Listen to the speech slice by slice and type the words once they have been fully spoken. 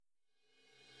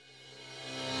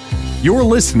You're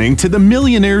listening to the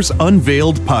Millionaires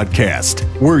Unveiled podcast,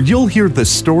 where you'll hear the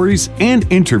stories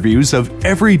and interviews of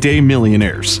everyday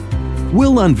millionaires.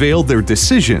 We'll unveil their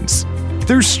decisions,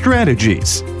 their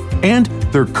strategies, and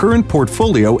their current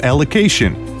portfolio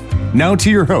allocation. Now to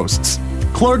your hosts,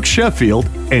 Clark Sheffield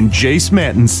and Jace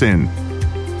Mattinson.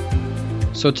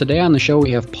 So today on the show we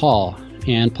have Paul,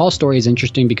 and Paul's story is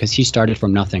interesting because he started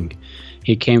from nothing.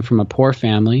 He came from a poor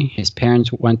family. His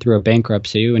parents went through a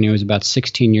bankruptcy when he was about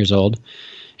 16 years old.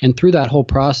 And through that whole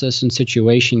process and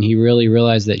situation, he really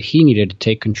realized that he needed to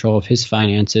take control of his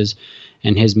finances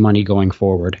and his money going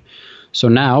forward. So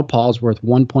now Paul's worth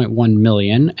 $1.1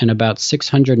 million, and about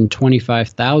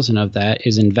 $625,000 of that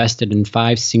is invested in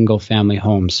 5 single-family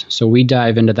homes. So we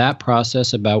dive into that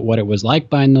process about what it was like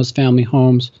buying those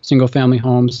single-family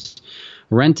homes,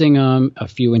 renting them, a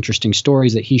few interesting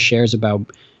stories that he shares about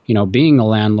being a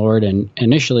landlord, and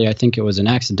initially I think it was an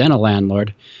accidental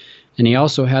landlord. And he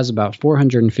also has about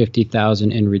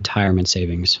 $450,000 in retirement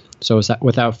savings. So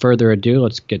without further ado,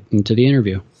 let's get into the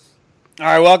interview. All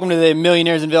right, welcome to the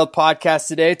Millionaires Unveiled podcast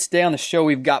today. Today on the show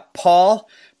we've got Paul.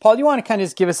 Paul, do you want to kind of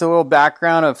just give us a little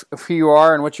background of who you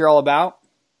are and what you're all about?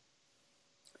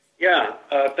 Yeah,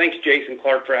 thanks Jason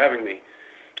Clark for having me.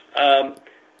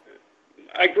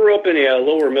 I grew up in a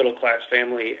lower middle class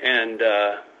family, and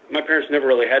my parents never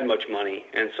really had much money,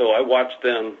 and so I watched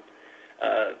them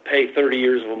pay 30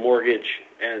 years of a mortgage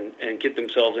and get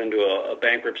themselves into a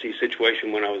bankruptcy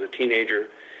situation when I was a teenager.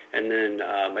 And then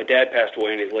my dad passed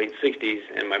away in his late 60s,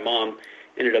 and my mom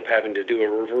ended up having to do a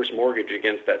reverse mortgage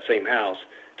against that same house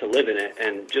to live in it.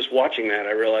 And just watching that,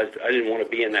 I realized I didn't want to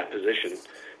be in that position.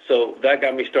 So that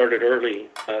got me started early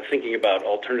thinking about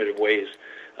alternative ways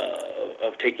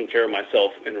of taking care of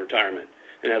myself in retirement.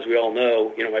 And as we all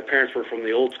know, my parents were from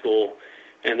the old school,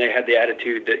 and they had the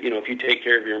attitude that, if you take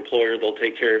care of your employer, they'll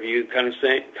take care of you kind of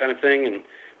thing. And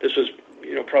this was,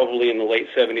 probably in the late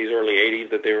 70s, early 80s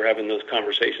that they were having those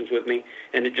conversations with me.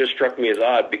 And it just struck me as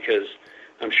odd because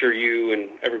I'm sure you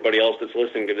and everybody else that's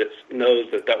listening to this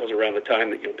knows that was around the time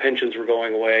that pensions were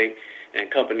going away and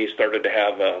companies started to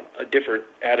have a different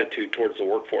attitude towards the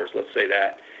workforce, let's say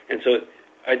that. And so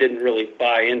I didn't really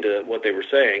buy into what they were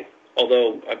saying.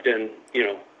 Although I've been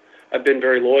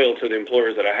very loyal to the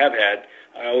employers that I have had,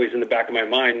 I always in the back of my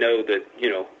mind know that,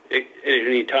 at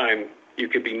any time you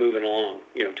could be moving along,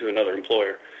 to another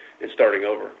employer and starting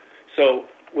over. So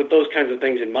with those kinds of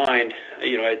things in mind,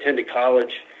 I attended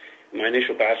college. My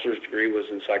initial bachelor's degree was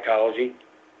in psychology,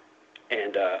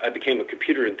 and I became a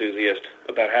computer enthusiast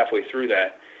about halfway through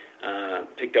that.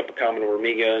 Picked up a Commodore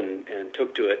Amiga and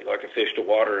took to it like a fish to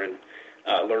water, and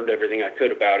learned everything I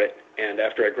could about it. And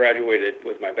after I graduated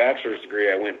with my bachelor's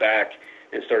degree, I went back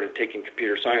and started taking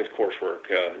computer science coursework,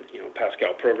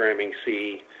 Pascal programming,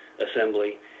 C,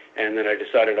 assembly, and then I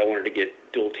decided I wanted to get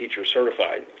dual teacher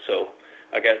certified. So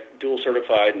I got dual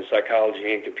certified in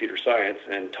psychology and computer science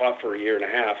and taught for a year and a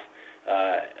half,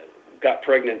 got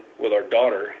pregnant with our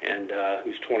daughter, and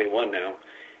who's 21 now.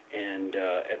 And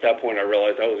at that point I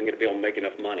realized I wasn't going to be able to make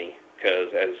enough money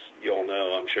because, as you all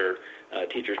know, I'm sure,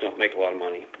 teachers don't make a lot of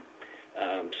money.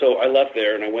 So I left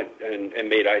there and I went and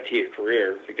made IT a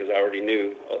career because I already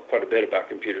knew quite a bit about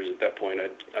computers at that point.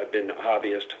 I'd been a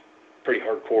hobbyist pretty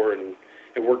hardcore and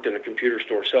worked in a computer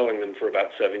store selling them for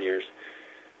about 7 years.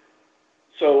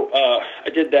 So I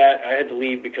did that. I had to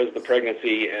leave because of the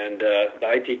pregnancy, and the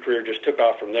IT career just took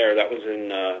off from there. That was in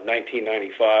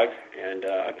 1995, and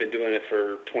I've been doing it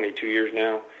for 22 years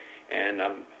now, and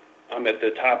I'm at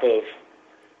the top of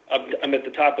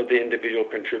the individual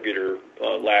contributor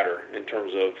ladder in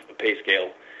terms of the pay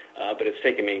scale, but it's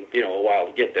taken me a while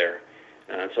to get there.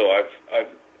 And so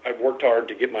I've worked hard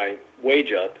to get my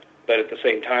wage up, but at the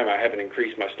same time I haven't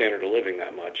increased my standard of living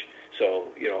that much.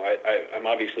 So I'm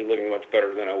obviously living much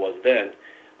better than I was then,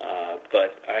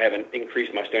 but I haven't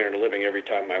increased my standard of living every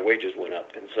time my wages went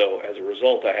up. And so as a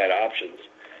result, I had options.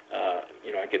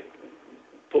 I could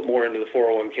put more into the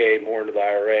 401k, more into the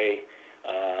IRA.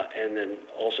 And then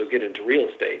also get into real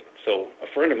estate. So a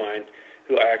friend of mine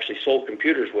who I actually sold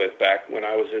computers with back when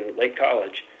I was in late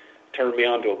college turned me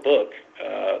on to a book,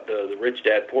 the Rich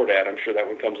Dad, Poor Dad. I'm sure that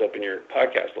one comes up in your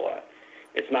podcast a lot.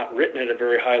 It's not written at a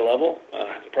very high level.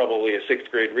 It's probably a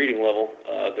 6th grade reading level,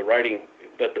 the writing,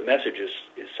 but the message is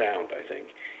sound, I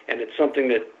think. And it's something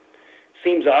that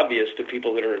seems obvious to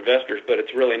people that are investors, but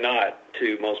it's really not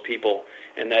to most people,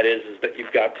 and that is that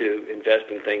you've got to invest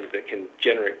in things that can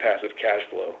generate passive cash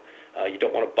flow. You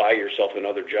don't want to buy yourself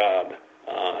another job.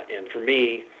 And for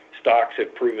me, stocks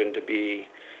have proven to be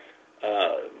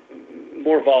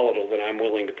more volatile than I'm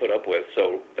willing to put up with.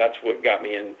 So that's what got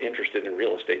me interested in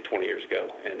real estate 20 years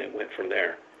ago, and it went from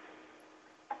there.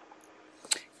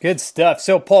 Good stuff.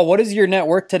 So, Paul, what is your net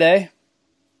worth today?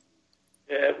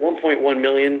 At $1.1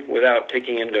 million, without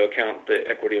taking into account the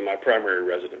equity in my primary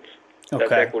residence. Okay.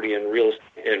 That's equity in real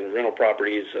estate and rental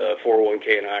properties,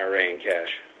 401k and IRA and cash.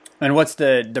 And what's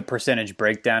the percentage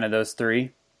breakdown of those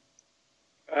three?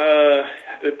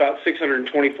 About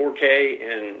 $624k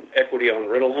in equity on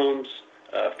rental homes,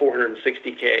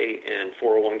 $460k in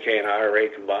 401k and IRA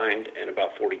combined, and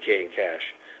about $40k in cash.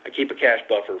 I keep a cash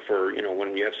buffer for,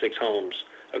 when you have 6 homes.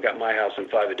 I've got my house and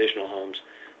 5 additional homes,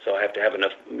 so I have to have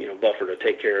enough, buffer to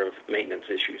take care of maintenance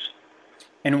issues.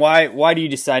 And why do you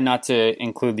decide not to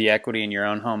include the equity in your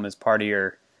own home as part of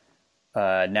your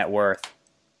net worth?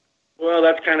 Well,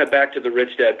 that's kind of back to the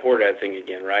rich dad, poor dad thing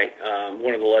again, right?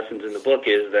 One of the lessons in the book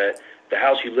is that the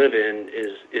house you live in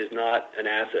is not an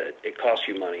asset. It costs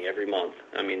you money every month.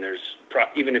 I mean,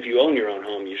 even if you own your own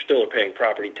home, you still are paying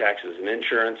property taxes and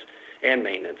insurance and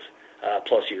maintenance,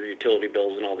 plus your utility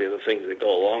bills and all the other things that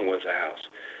go along with a house.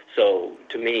 So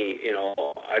to me,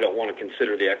 I don't want to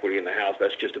consider the equity in the house.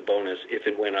 That's just a bonus if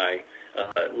and when I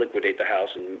liquidate the house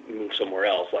and move somewhere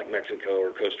else, like Mexico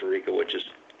or Costa Rica, which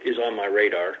is on my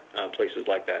radar, places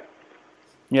like that.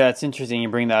 Yeah, it's interesting you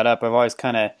bring that up. I've always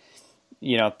kind of,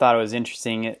 thought it was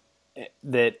interesting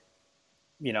that,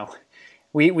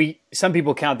 we some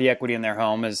people count the equity in their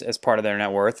home as part of their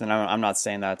net worth, and I'm not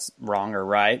saying that's wrong or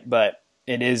right, but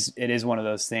it is one of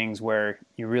those things where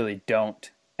you really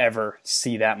don't ever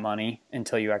see that money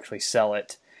until you actually sell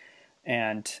it.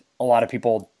 And a lot of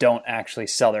people don't actually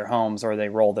sell their homes, or they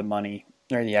roll the money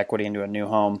or the equity into a new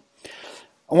home.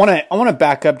 I want to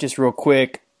back up just real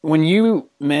quick. When you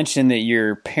mentioned that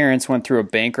your parents went through a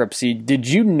bankruptcy, did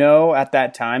you know at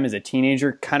that time as a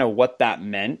teenager kind of what that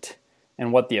meant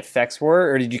and what the effects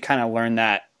were, or did you kind of learn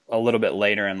that a little bit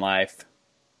later in life?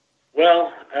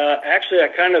 Well, actually, I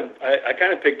kind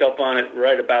of picked up on it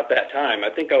right about that time. I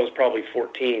think I was probably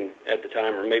 14 at the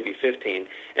time, or maybe 15.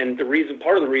 And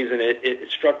part of the reason it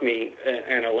struck me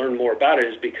and I learned more about it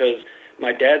is because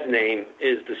my dad's name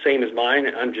is the same as mine,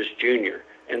 and I'm just Junior.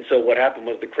 And so what happened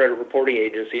was the credit reporting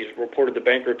agencies reported the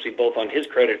bankruptcy both on his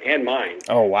credit and mine.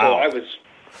 Oh, wow. So I was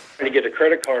trying to get a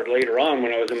credit card later on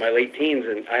when I was in my late teens,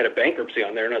 and I had a bankruptcy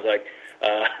on there, and I was like,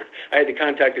 I had to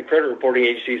contact the credit reporting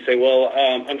agency and say, well,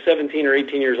 I'm 17 or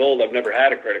 18 years old. I've never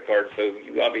had a credit card, so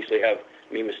you obviously have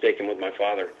me mistaken with my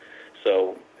father.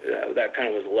 So that kind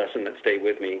of was a lesson that stayed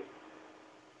with me.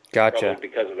 Gotcha.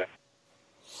 Because of that.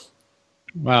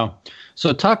 Wow.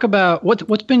 So talk about what's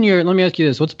been let me ask you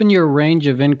this, what's been your range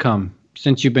of income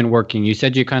since you've been working? You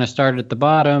said you kind of started at the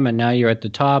bottom and now you're at the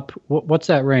top. What's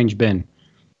that range been?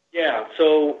 Yeah,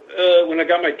 so when I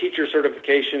got my teacher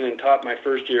certification and taught my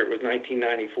first year, it was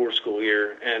 1994 school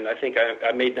year, and I think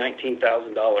I made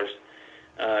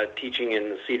 $19,000 teaching in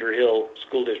the Cedar Hill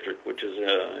School District, which is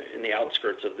in the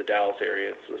outskirts of the Dallas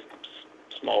area. It's a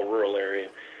small rural area.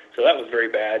 So that was very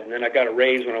bad. And then I got a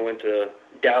raise when I went to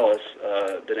Dallas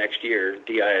the next year,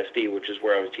 DISD, which is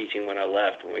where I was teaching when I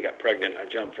left. When we got pregnant, I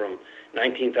jumped from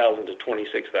 $19,000 to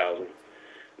 $26,000. And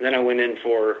then I went in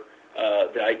for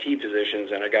the IT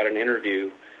positions, and I got an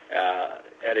interview at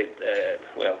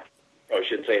I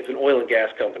shouldn't say it's an oil and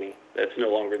gas company that's no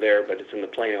longer there, but it's in the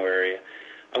Plano area.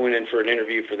 I went in for an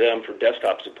interview for them for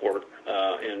desktop support,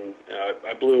 and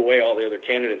I blew away all the other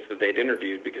candidates that they'd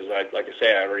interviewed because, I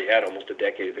already had almost a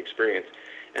decade of experience.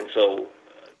 And so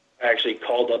I actually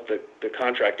called up the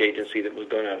contract agency that was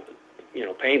going to,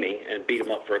 pay me and beat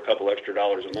them up for a couple extra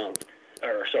dollars a month,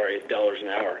 dollars an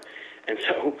hour. And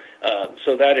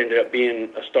so that ended up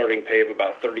being a starting pay of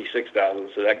about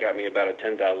 $36,000. So that got me about a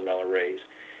 $10,000 raise.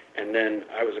 And then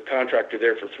I was a contractor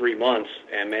there for 3 months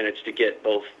and managed to get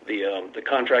both the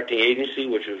contracting agency,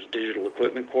 which was Digital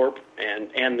Equipment Corp,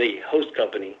 and the host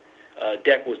company.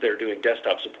 DEC was there doing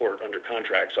desktop support under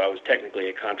contract, so I was technically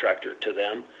a contractor to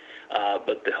them.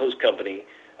 But the host company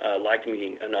liked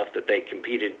me enough that they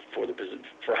competed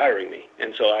for hiring me.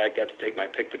 And so I got to take my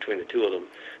pick between the two of them.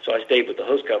 So I stayed with the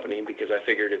host company because I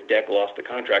figured if DEC lost the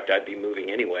contract, I'd be moving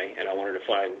anyway, and I wanted to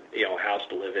find a house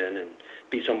to live in and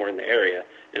be somewhere in the area.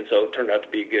 And so it turned out to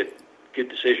be a good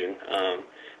decision.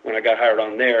 When I got hired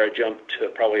on there, I jumped to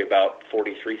probably about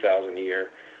 $43,000 a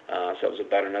year. So it was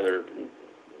about another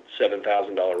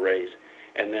 $7,000 raise.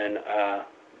 And then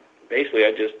basically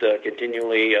I just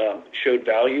continually showed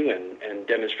value and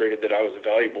demonstrated that I was a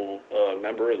valuable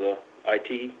member of the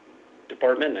IT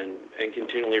department and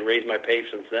continually raised my pay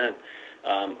since then.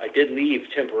 I did leave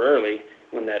temporarily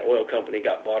when that oil company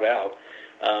got bought out.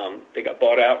 They got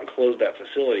bought out and closed that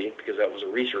facility because that was a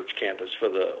research campus for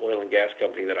the oil and gas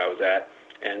company that I was at,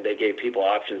 and they gave people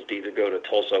options to either go to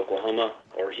Tulsa, Oklahoma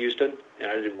or Houston,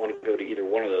 and I didn't want to go to either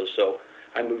one of those, so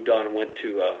I moved on and went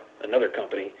to another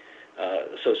company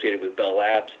associated with Bell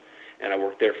Labs, and I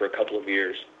worked there for a couple of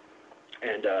years.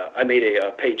 And I made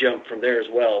a pay jump from there as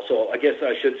well. So I guess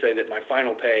I should say that my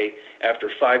final pay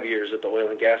after 5 years at the oil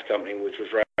and gas company, which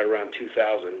was right around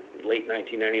 2000, late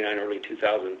 1999, early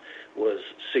 2000, was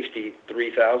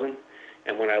 $63,000.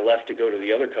 And when I left to go to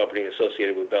the other company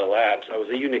associated with Bell Labs, I was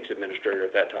a Unix administrator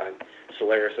at that time,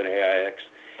 Solaris and AIX.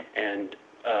 And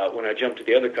when I jumped to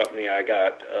the other company, I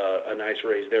got a nice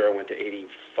raise there. I went to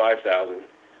 $85,000.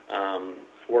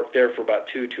 Worked there for about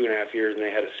 2.5 years, and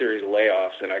they had a series of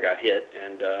layoffs, and I got hit.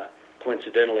 And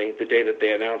coincidentally, the day that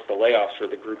they announced the layoffs for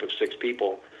the group of 6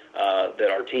 people that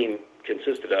our team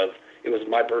consisted of, it was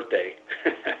my birthday.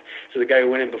 So the guy who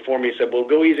went in before me said, well,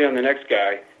 go easy on the next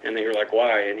guy. And they were like,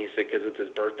 why? And he said, because it's his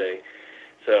birthday.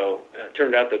 So it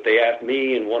turned out that they asked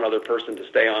me and one other person to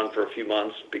stay on for a few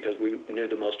months because we knew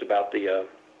the most about the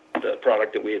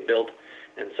product that we had built.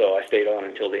 And so I stayed on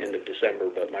until the end of December,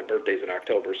 but my birthday's in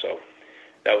October, so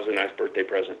that was a nice birthday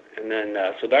present. And then,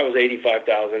 so that was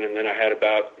 $85,000, and then I had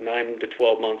about 9 to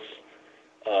 12 months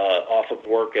off of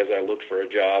work as I looked for a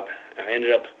job. I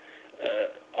ended up,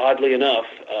 oddly enough,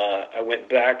 I went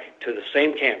back to the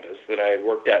same campus that I had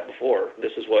worked at before.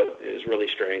 This is what is really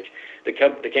strange. The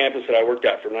campus that I worked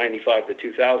at from 95 to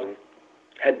 2000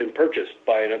 had been purchased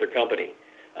by another company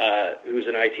who's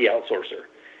an IT outsourcer.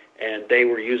 And they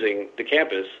were using the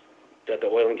campus that the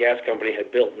oil and gas company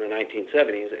had built in the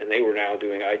 1970s, and they were now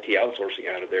doing IT outsourcing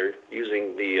out of there,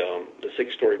 using the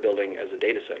 6-story building as a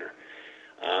data center.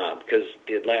 Because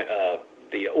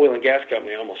the oil and gas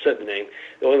company, I almost said the name,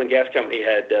 the oil and gas company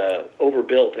had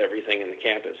overbuilt everything in the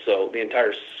campus. So the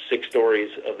entire 6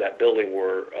 stories of that building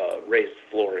were raised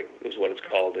flooring, is what it's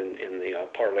called in the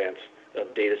parlance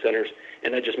of data centers.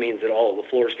 And that just means that all of the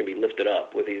floors can be lifted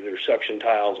up with either suction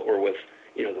tiles or with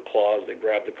the claws that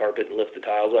grab the carpet and lift the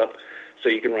tiles up, so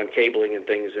you can run cabling and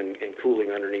things and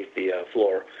cooling underneath the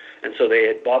floor. And so they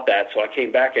had bought that, so I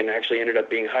came back and actually ended up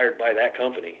being hired by that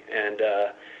company. And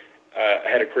I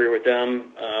had a career with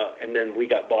them, and then we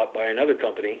got bought by another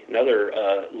company, another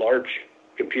large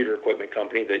computer equipment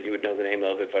company that you would know the name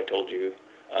of if I told you.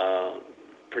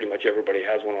 Pretty much everybody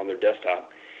has one on their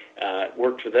desktop.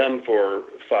 Worked for them for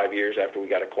 5 years after we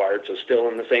got acquired, so still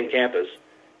on the same campus.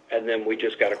 And then we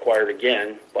just got acquired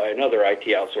again by another IT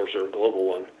outsourcer, a global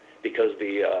one, because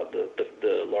the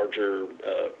larger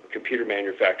computer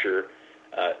manufacturer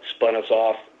spun us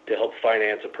off to help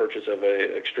finance a purchase of an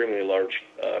extremely large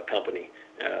company,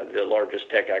 the largest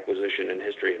tech acquisition in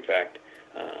history, in fact.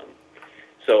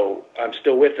 So I'm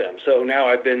still with them. So now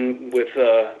I've been with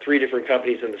 3 different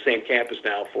companies in the same campus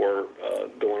now for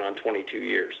going on 22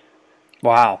 years.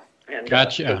 Wow. And,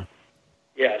 gotcha.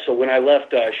 Yeah, so when I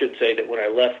left, I should say that when I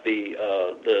left the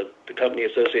company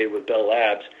associated with Bell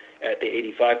Labs at the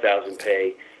 $85,000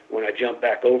 pay, when I jumped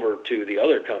back over to the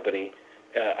other company,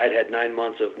 I'd had 9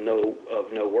 months of no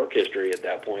work history at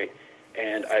that point,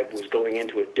 and I was going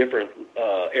into a different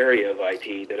area of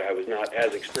IT that I was not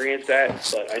as experienced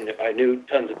at, but I knew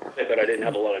tons of it, but I didn't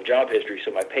have a lot of job history,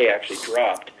 so my pay actually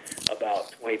dropped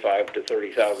about $25,000 to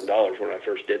 $30,000 when I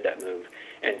first did that move.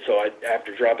 And so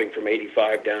after dropping from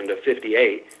 85 down to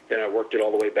 58, then I worked it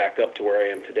all the way back up to where I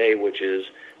am today, which is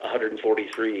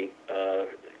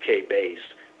 143K base.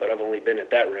 But I've only been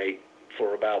at that rate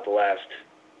for about the last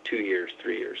 2 years,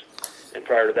 3 years. And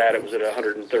prior to that, it was at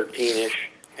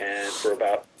 113-ish, and for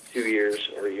about 2 years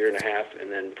or a year and a half.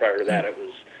 And then prior to that, it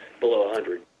was below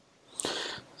 100.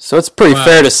 So it's pretty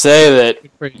fair to say that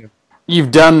you've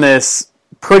done this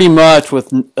pretty much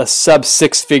with a sub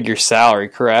 6-figure salary,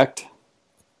 correct?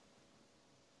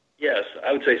 Yes,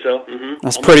 I would say so. Mm-hmm.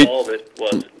 That's Almost pretty. All of it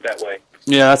was that way.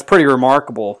 Yeah, that's pretty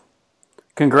remarkable.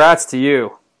 Congrats to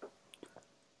you.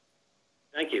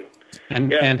 Thank you.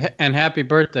 And happy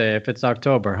birthday if it's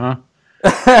October, huh?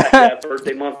 Yeah,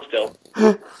 birthday month still.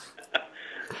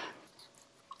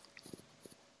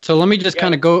 So let me just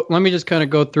kind of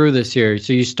go through this here.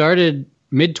 So you started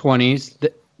mid-20s.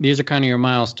 These are kind of your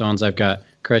milestones I've got.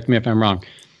 Correct me if I'm wrong.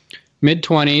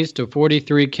 Mid-20s to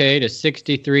 43K to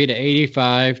 63 to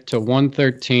 85 to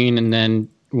 113 and then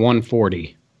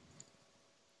 140.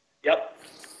 Yep.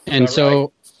 And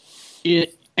so,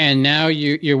 and now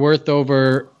you're worth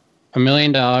over $1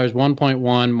 million,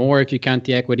 1.1 more if you count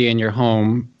the equity in your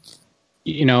home.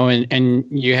 And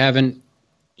you haven't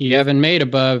made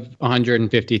above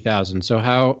 150,000. So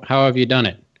how have you done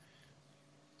it?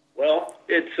 Well,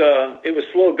 it was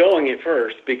slow going at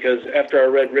first because after I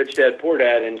read Rich Dad Poor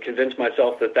Dad and convinced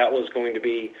myself that was going to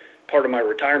be part of my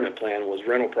retirement plan was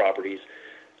rental properties,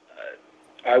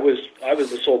 I was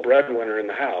the sole breadwinner in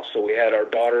the house. So we had our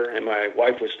daughter, and my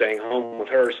wife was staying home with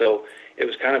her. So it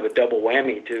was kind of a double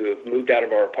whammy to have moved out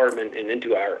of our apartment and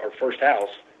into our first house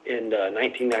in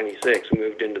 1996. We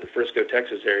moved into the Frisco,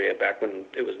 Texas area back when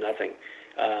it was nothing.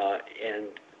 And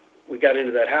we got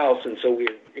into that house, and so we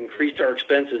increased our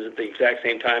expenses at the exact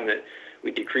same time that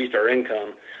we decreased our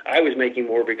income. I was making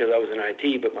more because I was in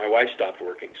IT, but my wife stopped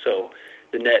working. So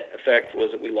the net effect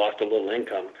was that we lost a little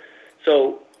income.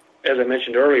 So as I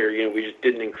mentioned earlier, we just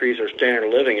didn't increase our standard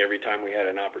of living every time we had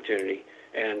an opportunity.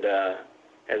 And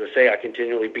as I say, I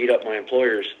continually beat up my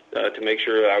employers to make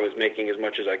sure I was making as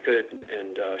much as I could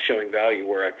and showing value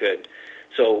where I could.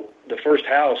 So the first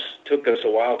house took us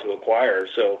a while to acquire.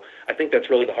 So I think that's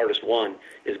really the hardest one,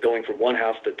 is going from one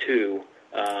house to two,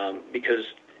 because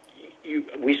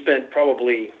we spent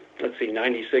probably,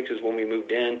 96 is when we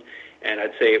moved in, and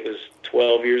I'd say it was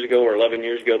 12 years ago or 11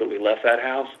 years ago that we left that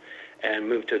house and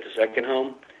moved to the second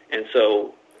home. And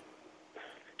so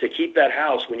to keep that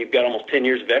house when you've got almost 10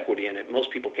 years of equity in it,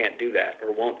 most people can't do that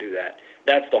or won't do that.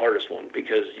 That's the hardest one,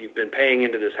 because you've been paying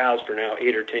into this house for now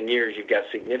 8 or 10 years. You've got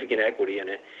significant equity in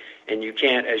it, and you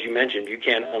can't, as you mentioned, you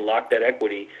can't unlock that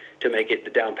equity to make it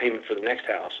the down payment for the next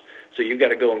house. So you've got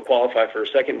to go and qualify for a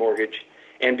second mortgage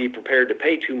and be prepared to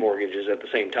pay 2 mortgages at the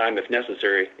same time if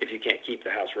necessary, if you can't keep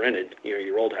the house rented,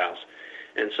 your old house.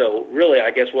 And so really, I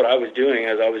guess what I was doing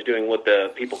is I was doing what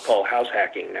the people call house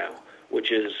hacking now,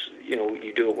 which is,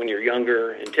 you do it when you're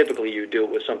younger, and typically you do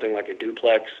it with something like a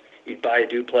duplex. You'd buy a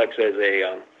duplex as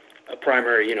a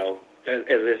primary,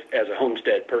 as a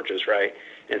homestead purchase, right?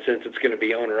 And since it's going to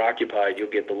be owner-occupied, you'll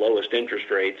get the lowest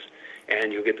interest rates,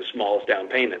 and you'll get the smallest down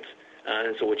payments.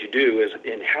 And so what you do is,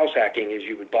 in house hacking, is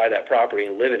you would buy that property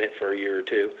and live in it for a year or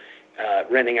two,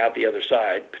 renting out the other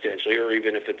side potentially, or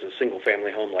even if it's a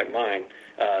single-family home like mine,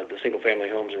 the single-family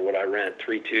homes are what I rent,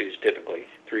 3-2s typically,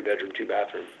 3-bedroom,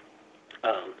 2-bathroom.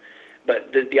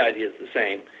 But the idea is the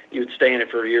same. You would stay in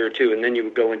it for a year or two, and then you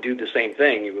would go and do the same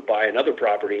thing. You would buy another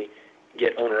property,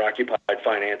 get owner-occupied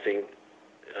financing,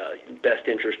 best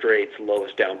interest rates,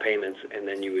 lowest down payments, and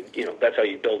then you would, that's how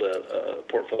you build a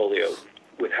portfolio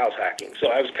with house hacking. So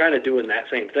I was kind of doing that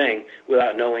same thing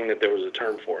without knowing that there was a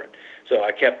term for it. So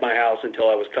I kept my house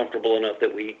until I was comfortable enough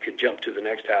that we could jump to the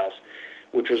next house,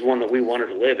 which was one that we wanted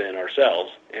to live in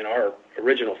ourselves. And our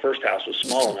original first house was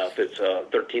small enough. It's a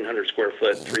 1,300 square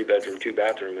foot, 3-bedroom,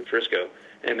 2-bathroom in Frisco,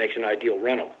 and it makes an ideal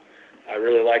rental. I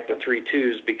really like the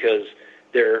 3-2s because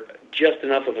they're just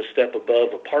enough of a step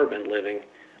above apartment living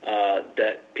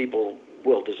that people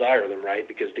will desire them, right?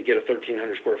 Because to get a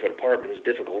 1,300 square foot apartment is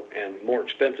difficult and more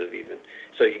expensive even.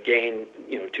 So you gain,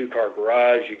 2-car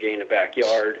garage, you gain a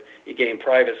backyard, you gain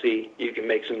privacy, you can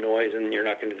make some noise, and you're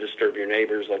not going to disturb your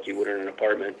neighbors like you would in an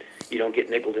apartment. You don't get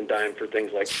nickeled and dimed for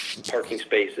things like parking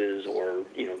spaces or,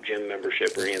 gym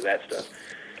membership or any of that stuff.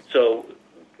 So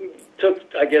took,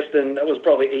 I guess then that was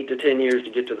probably 8 to 10 years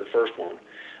to get to the first one.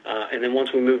 And then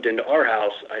once we moved into our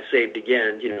house, I saved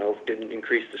again, didn't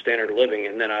increase the standard of living.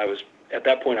 And then at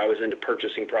that point, I was into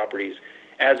purchasing properties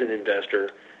as an investor,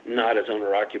 not as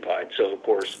owner-occupied. So, of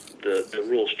course, the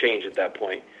rules change at that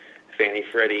point. Fannie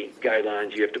Freddie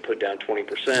guidelines, you have to put down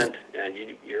 20%, and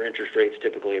your interest rate's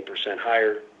typically 1%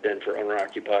 higher than for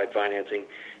owner-occupied financing.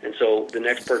 And so the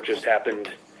next purchase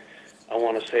happened, I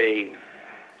want to say,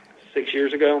 6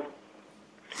 years ago,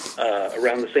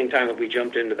 around the same time that we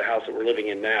jumped into the house that we're living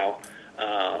in now.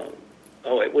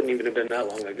 It wouldn't even have been that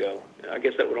long ago. I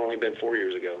guess that would only have been 4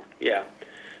 years ago. Yeah.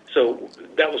 So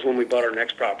that was when we bought our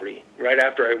next property. Right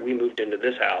after we moved into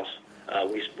this house,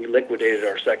 we liquidated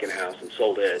our second house and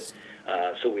sold it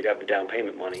so we'd have the down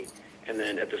payment money. And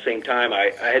then at the same time,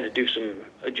 I had to do some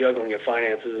juggling of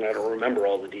finances, and I don't remember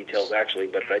all the details actually,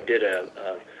 but I did a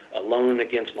loan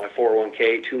against my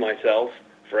 401k to myself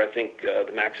for, I think,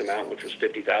 the max amount, which was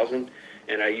 $50,000.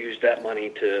 And I used that money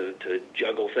to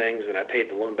juggle things, and I paid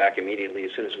the loan back immediately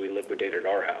as soon as we liquidated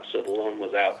our house. So the loan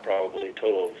was out probably a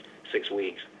total of 6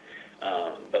 weeks.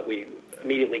 But we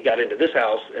immediately got into this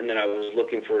house, and then I was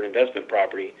looking for an investment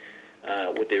property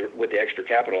with the extra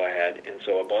capital I had. And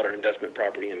so I bought an investment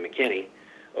property in McKinney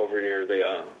over near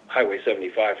the Highway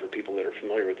 75 for people that are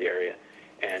familiar with the area.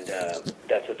 And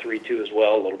that's a 3-2 as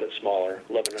well, a little bit smaller,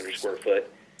 1,100 square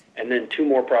foot. And then 2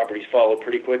 more properties followed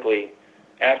pretty quickly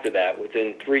after that.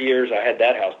 Within 3 years, I had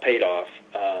that house paid off.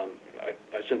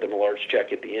 I sent them a large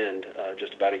check at the end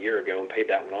just about a year ago and paid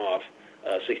that one off,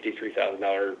 a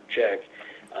 $63,000 check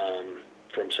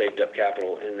from saved up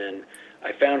capital. And then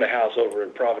I found a house over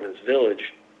in Providence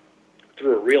Village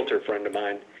through a realtor friend of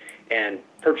mine and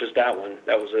purchased that one.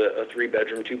 That was a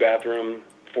 3-bedroom, 2-bathroom,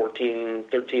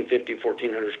 1,350,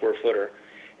 1,400 square footer.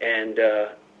 And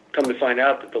come to find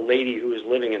out that the lady who was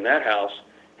living in that house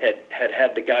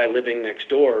had the guy living next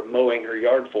door mowing her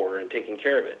yard for her and taking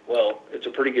care of it. Well, it's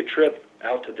a pretty good trip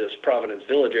out to this Providence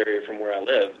Village area from where I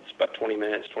live. It's about 20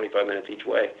 minutes, 25 minutes each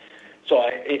way. So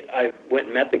I went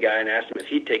and met the guy and asked him if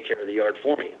he'd take care of the yard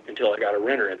for me until I got a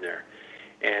renter in there.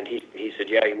 And he said,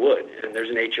 yeah, he would. And there's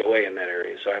an HOA in that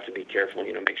area, so I have to be careful,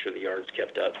 make sure the yard's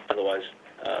kept up. Otherwise,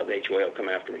 the HOA will come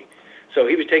after me. So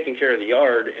he was taking care of the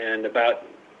yard, and about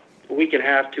a week and a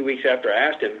half, 2 weeks after I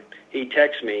asked him, he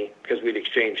texted me, because we'd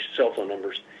exchanged cell phone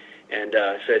numbers, and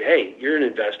said, hey, you're an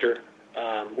investor.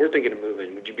 We're thinking of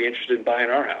moving. Would you be interested in buying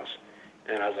our house?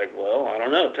 And I was like, well, I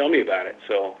don't know. Tell me about it.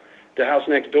 So the house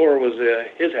next door was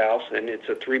his house, and it's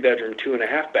a 3-bedroom,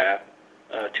 2.5-bath,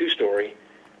 2-story,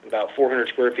 about 400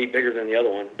 square feet bigger than the other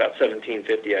one, about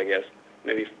 1,750, I guess,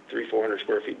 maybe 400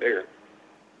 square feet bigger.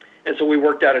 And so we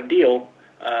worked out a deal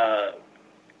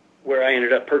where I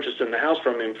ended up purchasing the house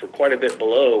from him for quite a bit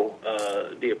below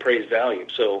the appraised value.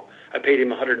 So I paid him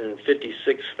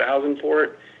 $156,000 for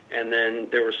it, and then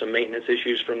there were some maintenance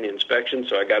issues from the inspection,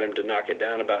 so I got him to knock it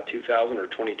down about $2,000 or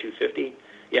 $2,250.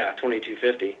 Yeah,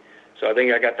 $2,250. So I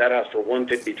think I got that house for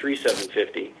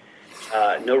 $153,750.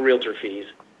 No realtor fees.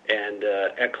 And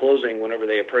at closing, whenever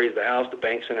they appraised the house, the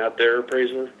bank sent out their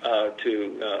appraiser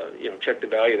to check the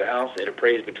value of the house. It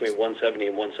appraised between $170,000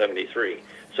 and $173,000.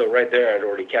 So right there, I'd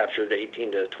already captured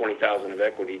 $18,000 to $20,000 of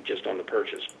equity just on the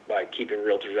purchase by keeping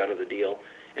realtors out of the deal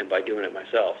and by doing it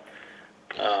myself.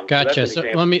 Gotcha. So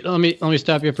let me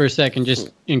stop you for a second,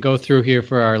 and go through here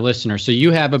for our listeners. So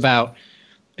you have about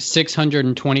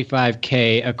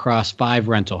 $625K across 5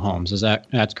 rental homes.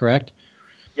 That's correct?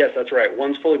 Yes, that's right.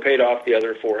 One's fully paid off. The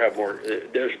other 4 have more.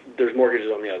 There's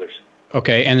mortgages on the others.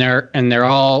 Okay, and they're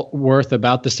all worth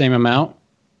about the same amount,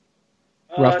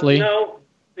 roughly. No,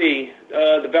 the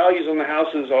values on the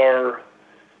houses are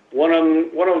one of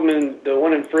them. The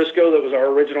one in Frisco that was our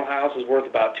original house is worth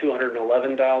about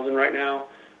 $211,000 right now.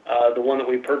 The one that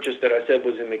we purchased that I said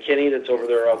was in McKinney, that's over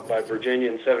there up by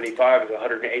Virginia in 75, is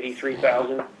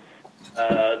 $183,000.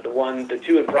 The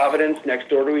 2 in Providence next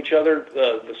door to each other,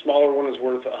 the smaller one is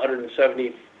worth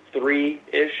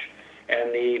 173-ish,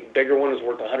 and the bigger one is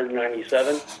worth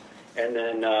 197. And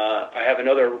then I have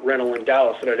another rental in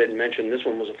Dallas that I didn't mention. This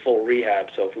one was a full rehab,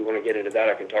 so if we want to get into that,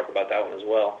 I can talk about that one as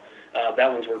well.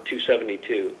 That one's worth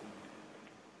 272.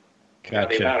 Gotcha.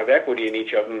 The amount of equity in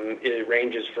each of them, it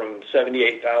ranges from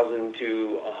 $78,000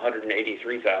 to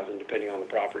 $183,000, depending on the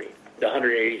property. The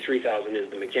 $183,000 is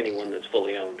the McKinney one that's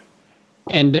fully owned.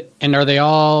 And are they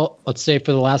all, let's say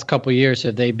for the last couple of years,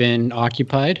 have they been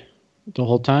occupied the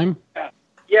whole time?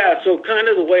 Yeah, so kind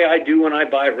of the way I do when I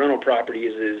buy rental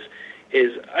properties is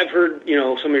I've heard,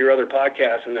 some of your other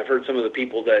podcasts, and I've heard some of the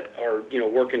people that are,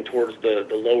 working towards the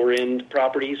lower end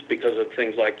properties because of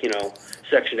things like,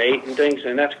 Section 8 and things,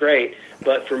 and that's great.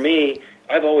 But for me,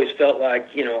 I've always felt like,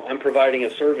 I'm providing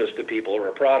a service to people or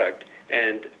a product,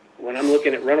 and when I'm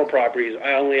looking at rental properties,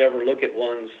 I only ever look at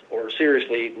ones, or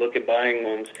seriously look at buying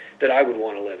ones that I would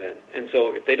want to live in. And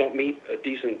so if they don't meet a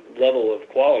decent level of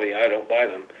quality, I don't buy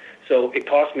them. So it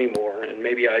costs me more, and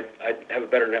maybe I'd have a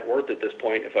better net worth at this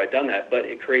point if I'd done that, but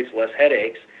it creates less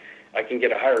headaches. I can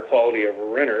get a higher quality of a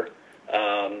renter,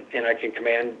 and I can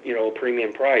command, a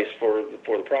premium price for the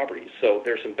properties. So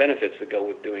there's some benefits that go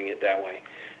with doing it that way.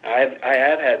 I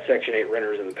have had Section 8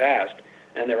 renters in the past,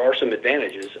 and there are some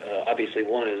advantages. Obviously,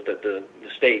 one is that the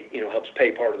state, helps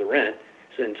pay part of the rent.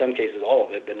 So in some cases, all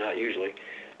of it, but not usually.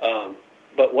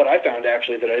 But what I found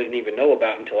actually that I didn't even know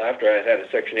about until after I had a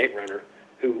Section 8 renter,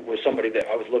 who was somebody that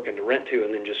I was looking to rent to,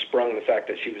 and then just sprung the fact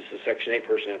that she was the Section 8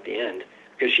 person at the end,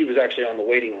 because she was actually on the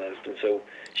waiting list, and so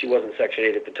she wasn't Section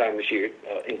 8 at the time that she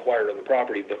inquired on the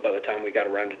property, but by the time we got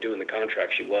around to doing the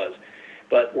contract, she was.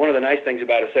 But one of the nice things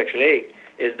about a Section 8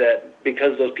 is that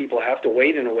because those people have to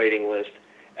wait in a waiting list,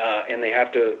 and they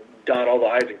have to dot all the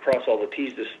I's and cross all the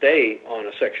T's to stay on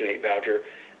a Section 8 voucher,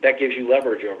 that gives you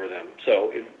leverage over them.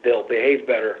 So they'll behave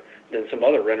better than some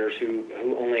other renters who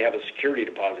only have a security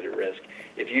deposit at risk.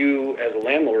 If you, as a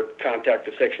landlord, contact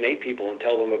the Section 8 people and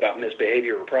tell them about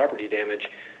misbehavior or property damage,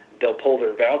 they'll pull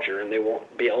their voucher and they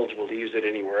won't be eligible to use it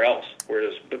anywhere else.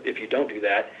 Whereas if you don't do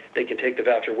that, they can take the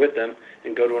voucher with them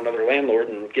and go to another landlord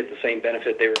and get the same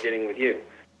benefit they were getting with you.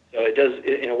 So it does,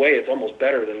 in a way, it's almost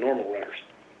better than normal renters.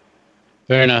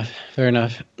 Fair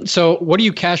enough. So what are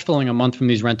you cash flowing a month from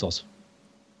these rentals?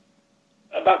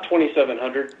 About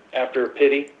 $2,700 after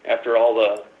PITI, after all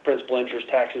the principal, interest,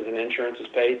 taxes, and insurance is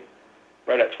paid,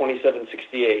 right at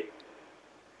 $2,768.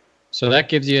 So that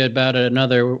gives you about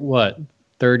another,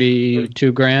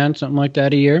 32 grand, something like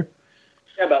that a year?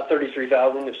 Yeah, about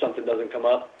 $33,000 if something doesn't come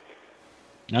up.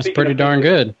 That's pretty darn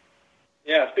good.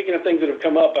 Yeah, speaking of things that have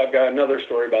come up, I've got another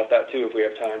story about that too, if we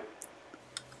have time.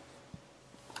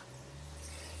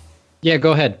 Yeah,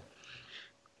 go ahead.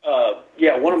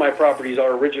 Yeah, one of my properties,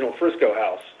 our original Frisco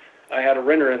house, I had a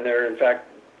renter in there. In fact,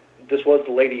 this was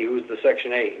the lady who was the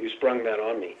Section 8 who sprung that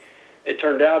on me. It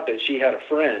turned out that she had a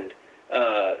friend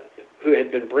who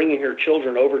had been bringing her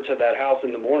children over to that house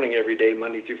in the morning every day,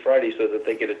 Monday through Friday, so that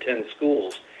they could attend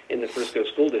schools in the Frisco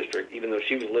School District, even though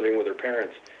she was living with her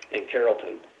parents in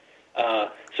Carrollton.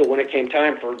 So when it came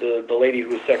time for the lady who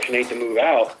was Section 8 to move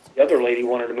out, the other lady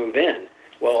wanted to move in.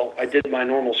 Well, I did my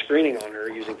normal screening on her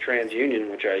using TransUnion,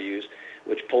 which I use,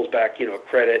 which pulls back,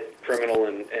 credit, criminal,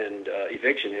 and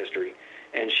eviction history.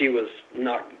 And she was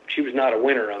not a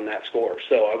winner on that score,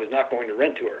 so I was not going to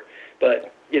rent to her.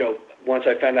 But, once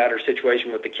I found out her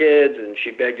situation with the kids, and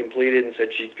she begged and pleaded and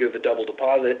said she'd give a double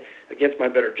deposit, against my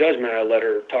better judgment, I let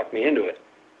her talk me into it.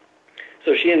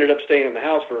 So she ended up staying in the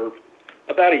house for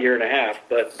about a year and a half,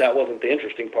 but that wasn't the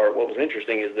interesting part. What was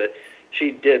interesting is that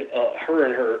she did, her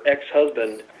and her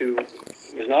ex-husband, who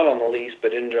was not on the lease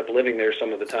but ended up living there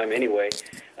some of the time anyway,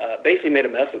 basically made a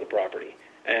mess of the property.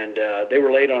 And they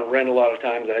were late on rent a lot of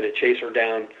times. I had to chase her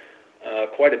down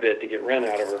quite a bit to get rent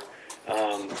out of her,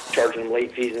 charging them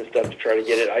late fees and stuff to try to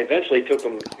get it. I eventually took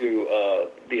them to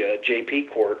the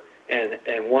JP court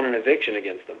and won an eviction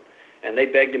against them. And they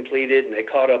begged and pleaded, and they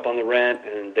caught up on the rent,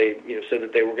 and they said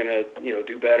that they were going to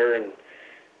do better. And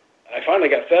I finally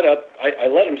got fed up. I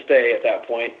let them stay at that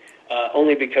point,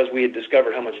 only because we had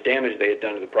discovered how much damage they had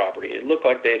done to the property. It looked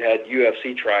like they'd had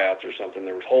UFC tryouts or something.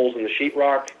 There was holes in the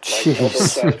sheetrock, like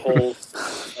elbow-sized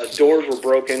holes. Doors were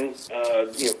broken,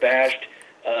 bashed.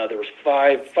 There was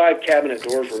five cabinet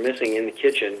doors were missing in the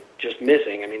kitchen, just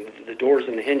missing. I mean, the doors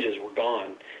and the hinges were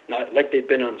gone, not like they'd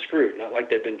been unscrewed, not like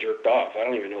they'd been jerked off. I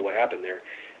don't even know what happened there.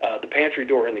 The pantry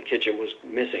door in the kitchen was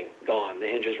missing, gone. The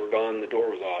hinges were gone, the door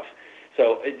was off.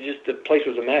 So the place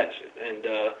was a mess. And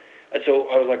so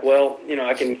I was like, well,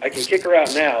 I can kick her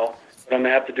out now, but I'm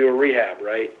gonna have to do a rehab,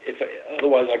 right?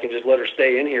 Otherwise, I can just let her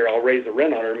stay in here. I'll raise the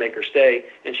rent on her, make her stay,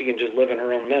 and she can just live in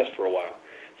her own mess for a while.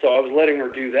 So I was letting her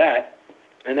do that.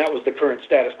 And that was the current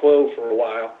status quo for a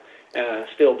while,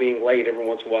 still being late every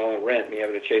once in a while on rent, me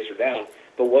having to chase her down.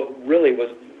 But what really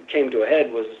came to a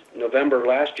head was November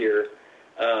last year.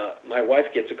 My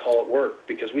wife gets a call at work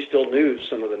because we still knew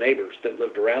some of the neighbors that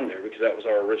lived around there because that was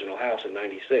our original house in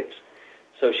 '96.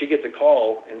 So she gets a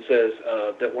call and says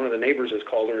that one of the neighbors has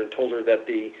called her and told her that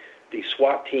the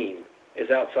SWAT team is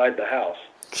outside the house.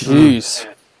 Jeez.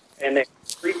 And they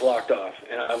street blocked off.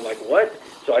 And I'm like, what?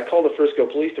 So I called the Frisco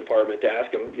Police Department to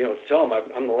ask them, to tell them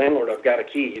I'm the landlord, I've got a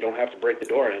key, you don't have to break the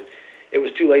door in. It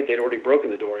was too late, they'd already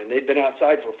broken the door in. They'd been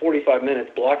outside for 45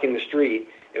 minutes blocking the street.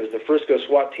 It was the Frisco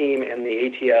SWAT team and the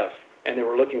ATF, and they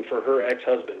were looking for her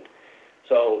ex-husband.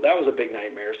 So that was a big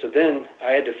nightmare. So then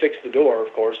I had to fix the door,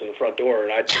 of course, in the front door,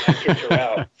 and I kicked her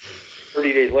out.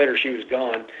 30 days later, she was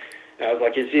gone. And I was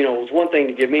like, it was one thing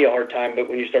to give me a hard time, but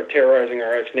when you start terrorizing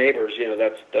our ex-neighbors,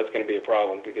 that's going to be a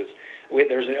problem because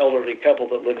there's an elderly couple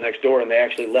that lived next door, and they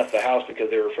actually left the house because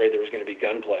they were afraid there was going to be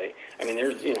gunplay. I mean,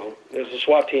 there's a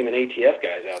SWAT team and ATF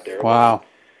guys out there. Wow.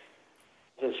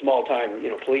 It's a small-time,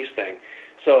 police thing.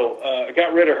 So I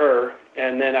got rid of her,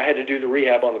 and then I had to do the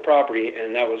rehab on the property,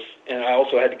 and I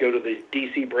also had to go to the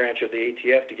D.C. branch of the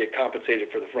ATF to get compensated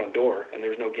for the front door, and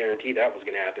there was no guarantee that was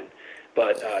going to happen.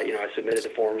 But, I submitted the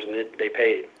forms, and they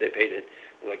paid. They paid it.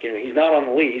 Like, he's not on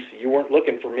the lease. You weren't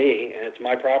looking for me, and it's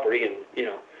my property, and,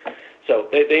 So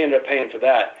they ended up paying for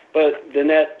that. But the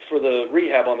net for the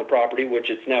rehab on the property, which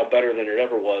it's now better than it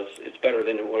ever was, it's better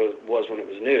than it was when it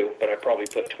was new, but I probably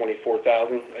put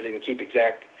 $24,000. I didn't keep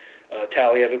exact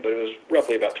tally of it, but it was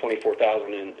roughly about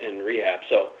 $24,000 in rehab.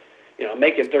 So, I'm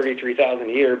making $33,000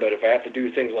 a year, but if I have to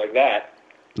do things like that,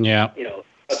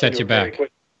 sets you back.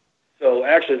 So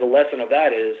actually the lesson of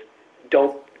that is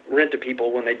don't rent to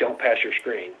people when they don't pass your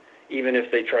screen, even if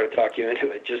they try to talk you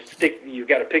into it. Just you've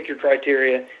got to pick your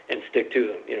criteria and stick to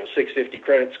them. 650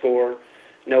 credit score,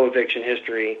 no eviction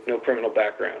history, no criminal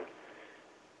background.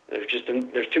 There's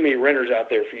too many renters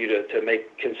out there for you to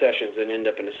make concessions and end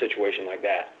up in a situation like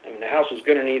that. I mean, the house was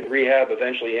going to need rehab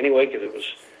eventually anyway because it was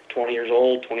 20 years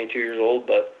old, 22 years old,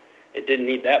 but it didn't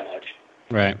need that much.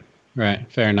 Right.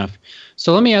 Fair enough.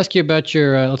 So let me ask you about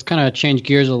your, let's kind of change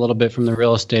gears a little bit from the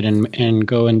real estate and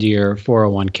go into your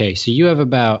 401k. So you have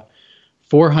about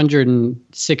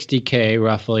 $460K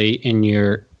roughly in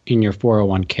your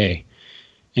 401k.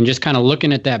 And just kind of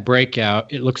looking at that breakout,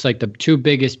 it looks like the two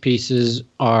biggest pieces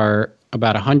are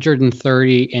about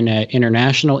 130 in an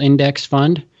international index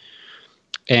fund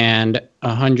and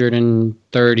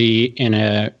 130 in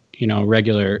a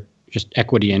regular just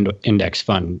equity index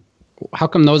fund. how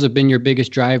come those have been your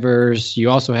biggest drivers? You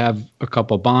also have a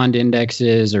couple bond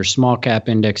indexes or small cap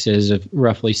indexes of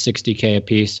roughly 60K a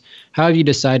piece. How have you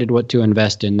decided what to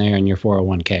invest in there in your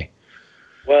 401k?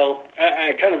 Well,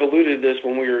 I kind of alluded to this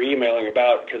when we were emailing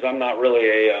about, because I'm not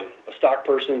really a stock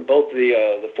person. Both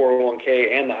the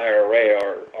 401k and the IRA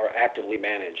are actively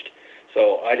managed.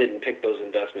 So I didn't pick those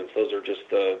investments. Those are just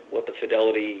what the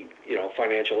Fidelity,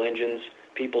 financial engines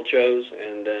people chose.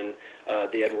 And then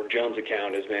the Edward Jones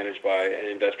account is managed by an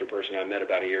investor person I met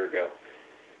about a year ago.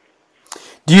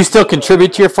 Do you still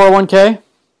contribute to your 401k?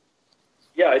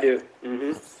 Yeah, I do.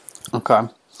 Mm-hmm. Okay.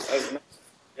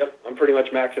 Yep, I'm pretty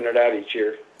much maxing it out each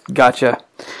year. Gotcha.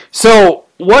 So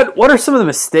what are some of the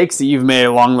mistakes that you've made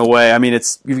along the way? I mean,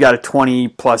 you've got a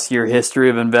 20-plus year history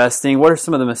of investing. What are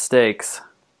some of the mistakes?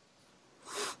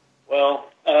 Well,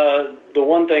 the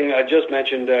one thing I just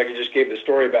mentioned, I just gave the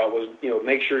story about was,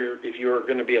 make sure if you're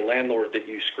going to be a landlord that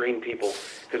you screen people,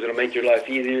 because it'll make your life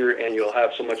easier and you'll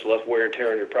have so much less wear and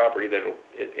tear on your property that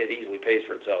it easily pays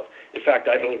for itself. In fact,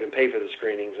 I don't even pay for the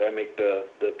screenings. I make the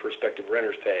prospective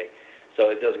renters pay, so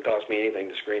it doesn't cost me anything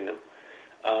to screen them.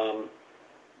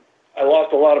 I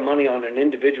lost a lot of money on an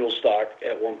individual stock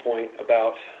at one point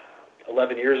about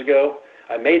 11 years ago.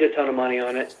 I made a ton of money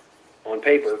on it on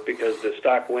paper because the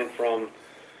stock went from,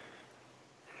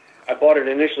 I bought it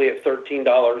initially at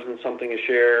 $13 and something a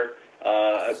share.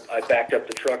 I backed up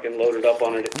the truck and loaded up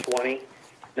on it at 20.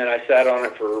 Then I sat on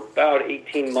it for about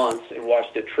 18 months and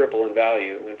watched it triple in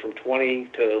value. It went from 20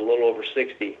 to a little over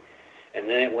 60. And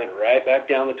then it went right back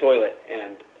down the toilet.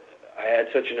 And I had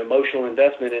such an emotional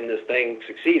investment in this thing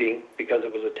succeeding because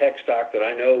it was a tech stock that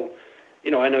I know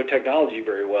technology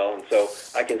very well. And so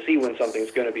I can see when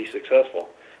something's going to be successful.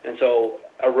 And so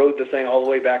I rode the thing all the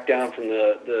way back down from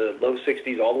the low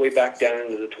 60s all the way back down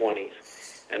into the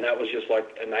 20s. And that was just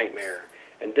like a nightmare.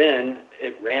 And then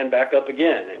it ran back up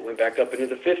again. It went back up into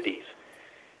the 50s.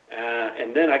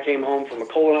 And then I came home from a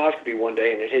colonoscopy one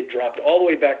day, and it had dropped all the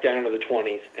way back down into the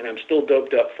 20s. And I'm still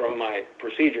doped up from my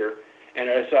procedure. And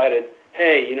I decided,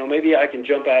 hey, maybe I can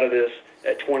jump out of this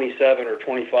at 27 or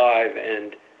 25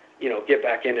 and, get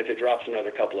back in if it drops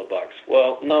another couple of bucks.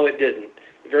 Well, no, it didn't.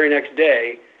 The very next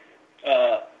day,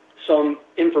 some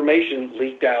information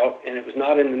leaked out, and it was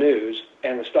not in the news,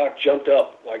 and the stock jumped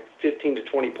up like 15 to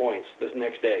 20 points this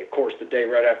next day, of course, the day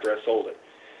right after I sold it.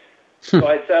 So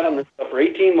I sat on this stuff for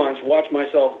 18 months, watched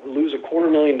myself lose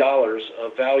 $250,000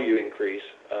 of value increase,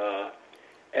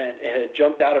 and it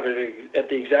jumped out of it at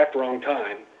the exact wrong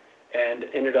time and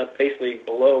ended up basically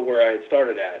below where I had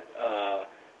started at.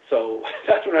 So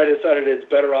that's when I decided it's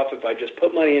better off if I just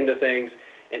put money into things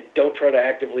and don't try to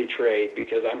actively trade,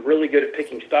 because I'm really good at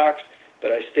picking stocks,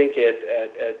 but I stink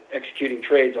at executing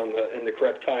trades in the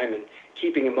correct time and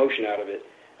keeping emotion out of it.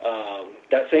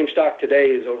 That same stock today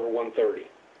is over 130.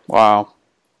 Wow.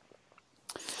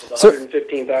 So the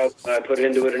 $115,000 I put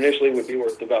into it initially would be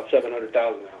worth about $700,000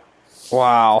 now.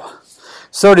 Wow.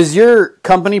 So does your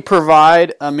company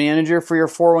provide a manager for your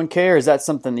 401k, or is that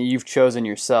something that you've chosen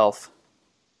yourself?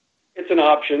 It's an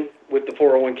option with the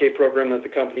 401k program that the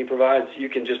company provides. You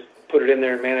can just put it in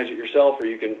there and manage it yourself, or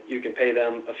you can pay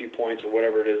them a few points or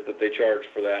whatever it is that they charge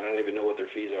for that. I don't even know what their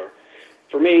fees are.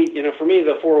 For me,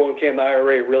 the 401k and the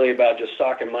IRA are really about just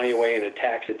socking money away in a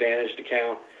tax-advantaged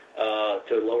account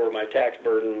to lower my tax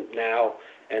burden now,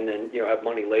 and then have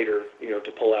money later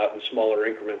to pull out in smaller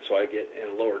increments so I get in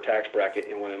a lower tax bracket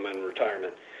when I'm in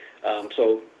retirement.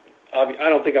 So I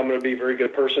don't think I'm going to be a very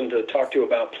good person to talk to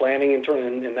about planning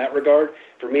in that regard.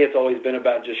 For me, it's always been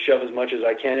about just shove as much as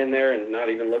I can in there and not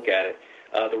even look at it.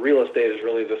 The real estate is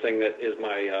really the thing that is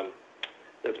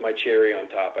that's my cherry on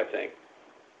top, I think.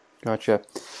 Gotcha.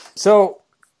 So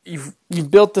you've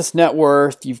built this net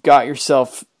worth. You've got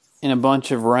yourself in a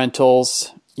bunch of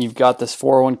rentals. You've got this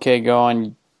 401k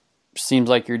going. Seems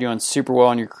like you're doing super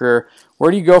well in your career.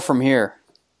 Where do you go from here?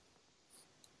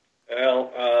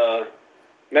 Well,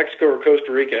 Mexico or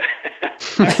Costa Rica.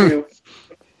 Actually,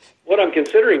 what I'm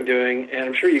considering doing, and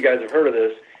I'm sure you guys have heard of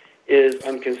this, is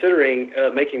I'm considering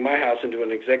making my house into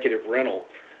an executive rental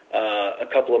a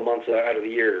couple of months out of the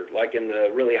year, like in the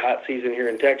really hot season here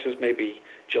in Texas, maybe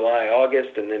July,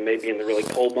 August, and then maybe in the really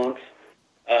cold months.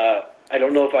 I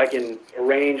don't know if I can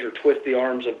arrange or twist the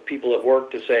arms of people at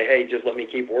work to say, hey, just let me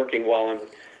keep working while I'm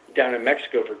down in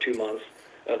Mexico for 2 months,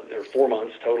 or 4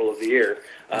 months total of the year,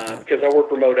 because I work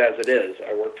remote as it is.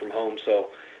 I work from home, so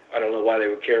I don't know why they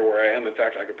would care where I am. In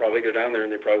fact, I could probably go down there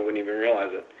and they probably wouldn't even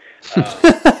realize it.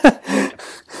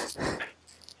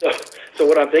 So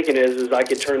what I'm thinking is I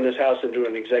could turn this house into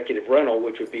an executive rental,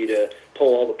 which would be to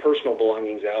pull all the personal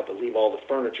belongings out but leave all the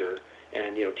furniture,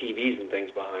 and TVs and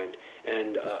things behind.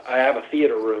 And I have a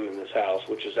theater room in this house,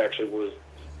 which is actually was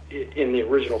in the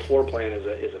original floor plan is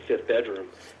a fifth bedroom,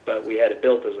 but we had it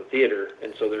built as a theater,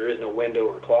 and so there is no window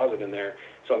or closet in there.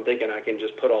 So I'm thinking I can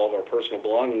just put all of our personal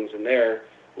belongings in there,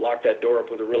 lock that door up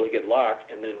with a really good lock,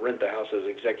 and then rent the house as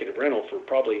executive rental for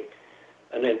probably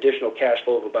an additional cash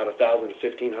flow of about $1,000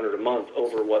 to $1,500 a month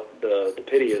over what the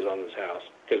pity is on this house,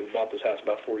 because we bought this house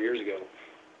about 4 years ago.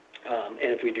 And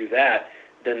if we do that,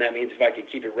 then that means if I could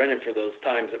keep it rented for those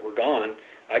times that we're gone,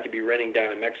 I could be renting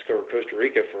down in Mexico or Costa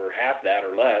Rica for half that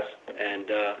or less, and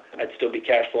I'd still be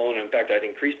cash flowing. In fact, I'd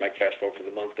increase my cash flow for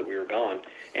the month that we were gone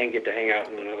and get to hang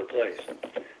out in another place.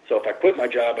 So if I quit my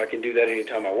job, I can do that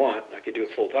anytime I want. I could do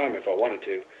it full time if I wanted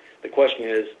to. The question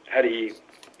is, how do you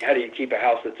keep a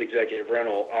house that's executive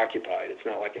rental occupied? It's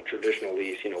not like a traditional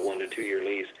lease, 1 to 2 year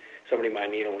lease. Somebody might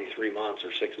need only 3 months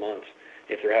or 6 months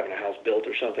if they're having a house built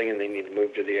or something and they need to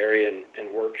move to the area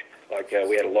and work. Like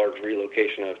we had a large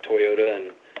relocation of Toyota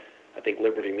and I think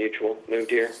Liberty Mutual moved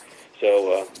here.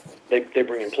 So they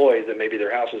bring employees that maybe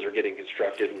their houses are getting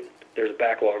constructed and there's a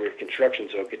backlog of construction,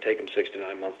 so it could take them 6 to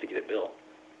 9 months to get it built.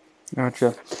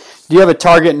 Gotcha. Do you have a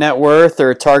target net worth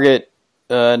or a target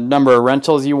number of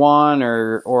rentals you want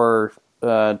or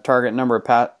target number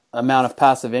of amount of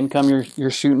passive income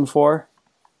you're shooting for?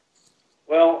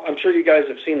 Well, I'm sure you guys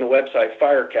have seen the website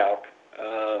FireCalc.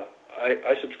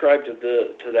 I subscribe to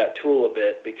that tool a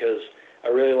bit because I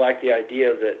really like the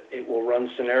idea that it will run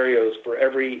scenarios for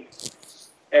every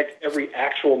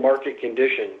actual market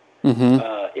condition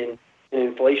in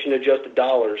inflation-adjusted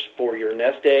dollars for your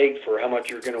nest egg, for how much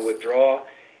you're going to withdraw,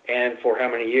 and for how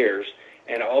many years.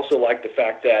 And I also like the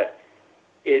fact that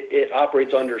it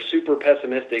operates under super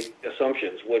pessimistic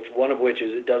assumptions, one of which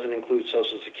is it doesn't include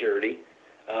Social Security.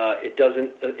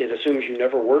 It assumes you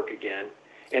never work again,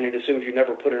 and it assumes you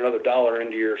never put another dollar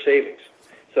into your savings.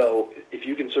 So if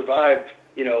you can survive,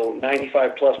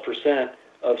 95+%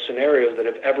 of scenarios that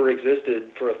have ever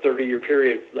existed for a 30-year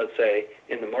period, let's say,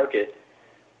 in the market,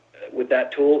 with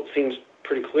that tool, it seems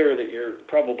pretty clear that you're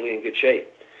probably in good shape.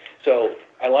 So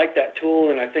I like that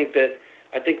tool, and I think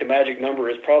the magic number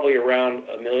is probably around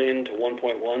 $1 million to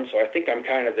 1.1. So I think I'm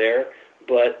kind of there,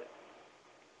 but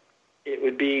it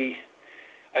would be.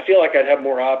 I feel like I'd have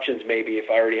more options maybe if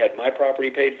I already had my property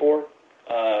paid for.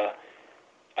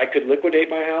 I could liquidate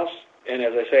my house, and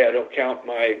as I say, I don't count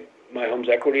my home's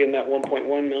equity in that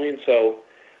 1.1 million. So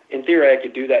in theory, I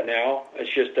could do that now.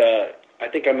 It's just I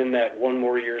think I'm in that one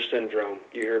more year syndrome.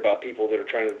 You hear about people that are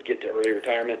trying to get to early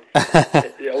retirement.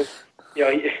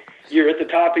 You're at the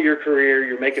top of your career.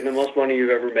 You're making the most money you've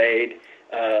ever made.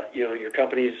 Your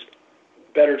company's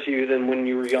better to you than when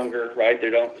you were younger, right?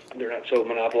 They're not so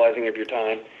monopolizing of your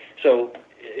time. So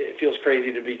it feels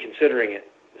crazy to be considering it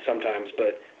sometimes,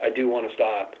 but I do want to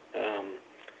stop.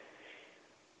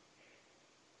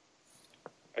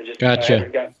 Gotcha. I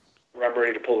haven't got I'm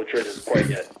ready to pull the trigger quite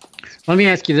yet. Let me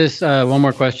ask you this one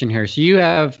more question here. So you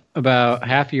have about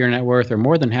half of your net worth or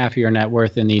more than half of your net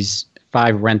worth in these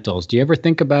 5 rentals. Do you ever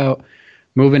think about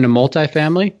moving to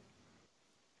multifamily?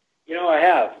 I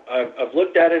have. I've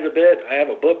looked at it a bit. I have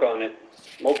a book on it,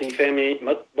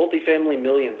 Multifamily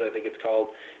Millions, I think it's called.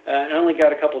 I only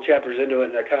got a couple chapters into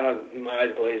it, and my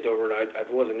eyes glazed over, and I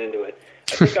wasn't into it.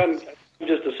 I think I'm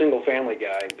just a single-family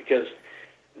guy because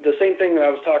the same thing that I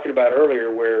was talking about earlier,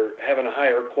 where having a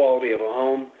higher quality of a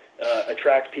home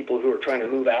attracts people who are trying to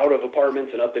move out of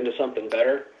apartments and up into something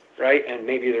better, right? And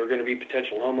maybe they're going to be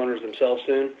potential homeowners themselves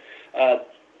soon.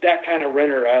 That kind of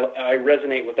renter, I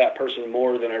resonate with that person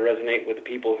more than I resonate with the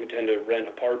people who tend to rent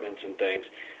apartments and things.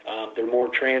 They're more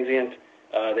transient.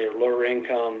 They're lower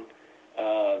income.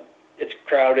 It's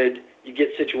crowded. You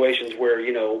get situations where,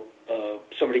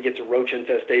 somebody gets a roach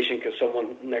infestation because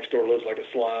someone next door lives like a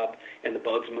slob and the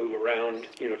bugs move around,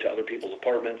 to other people's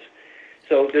apartments.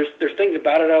 So there's things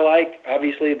about it I like.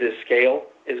 Obviously, the scale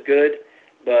is good,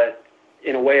 but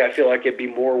in a way, I feel like it'd be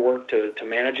more work to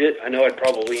manage it. I know I'd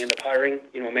probably end up hiring,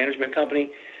 a management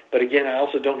company. But again, I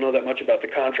also don't know that much about the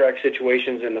contract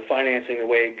situations, and the financing, the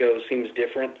way it goes, seems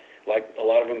different. Like a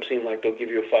lot of them seem like they'll give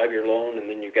you a 5-year loan, and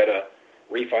then you've got to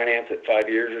refinance it 5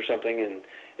 years or something, and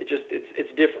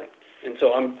it's different. And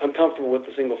so I'm comfortable with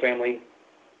the single family.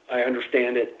 I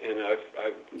understand it, and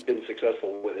I've been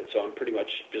successful with it. So I'm pretty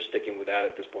much just sticking with that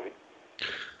at this point.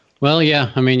 Well,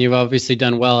 yeah. you've obviously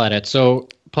done well at it. So,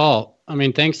 Paul,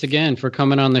 thanks again for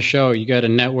coming on the show. You got a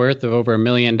net worth of over $1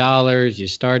 million. You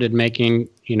started making,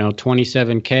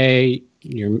 $27K.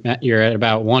 You're at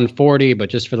about 140, but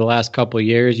just for the last couple of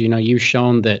years, you've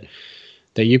shown that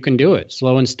you can do it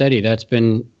slow and steady. Is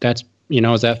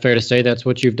that fair to say that's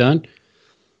what you've done?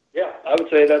 Yeah, I would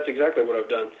say that's exactly what I've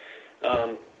done.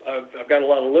 I've got a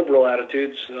lot of liberal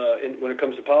attitudes when it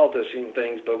comes to politics and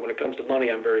things, but when it comes to money,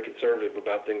 I'm very conservative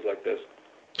about things like this.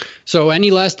 So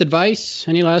any last advice?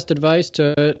 Any last advice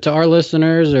to our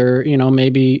listeners, or,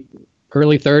 maybe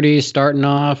early 30s starting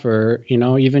off, or,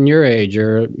 even your age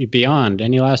or beyond?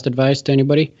 Any last advice to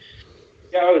anybody?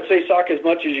 Yeah, I would say sock as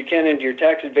much as you can into your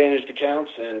tax-advantaged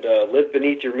accounts and live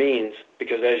beneath your means,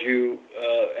 because as you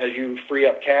free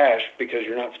up cash, because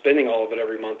you're not spending all of it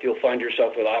every month, you'll find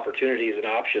yourself with opportunities and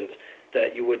options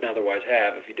that you wouldn't otherwise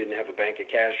have if you didn't have a bank of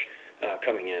cash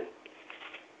coming in.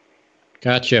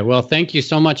 Gotcha. Well, thank you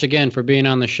so much again for being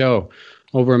on the show.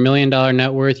 Over $1 million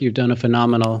net worth. You've done a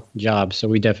phenomenal job, so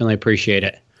we definitely appreciate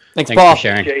it. Thanks Paul. For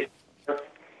sharing. Jason.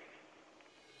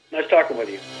 Nice talking with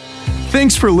you.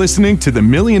 Thanks for listening to the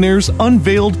Millionaires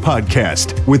Unveiled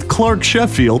podcast with Clark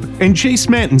Sheffield and Chase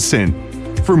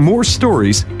Mattinson. For more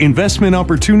stories, investment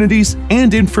opportunities,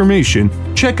 and information,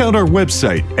 check out our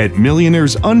website at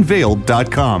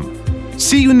millionairesunveiled.com.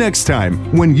 See you next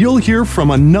time when you'll hear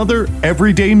from another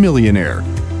everyday millionaire.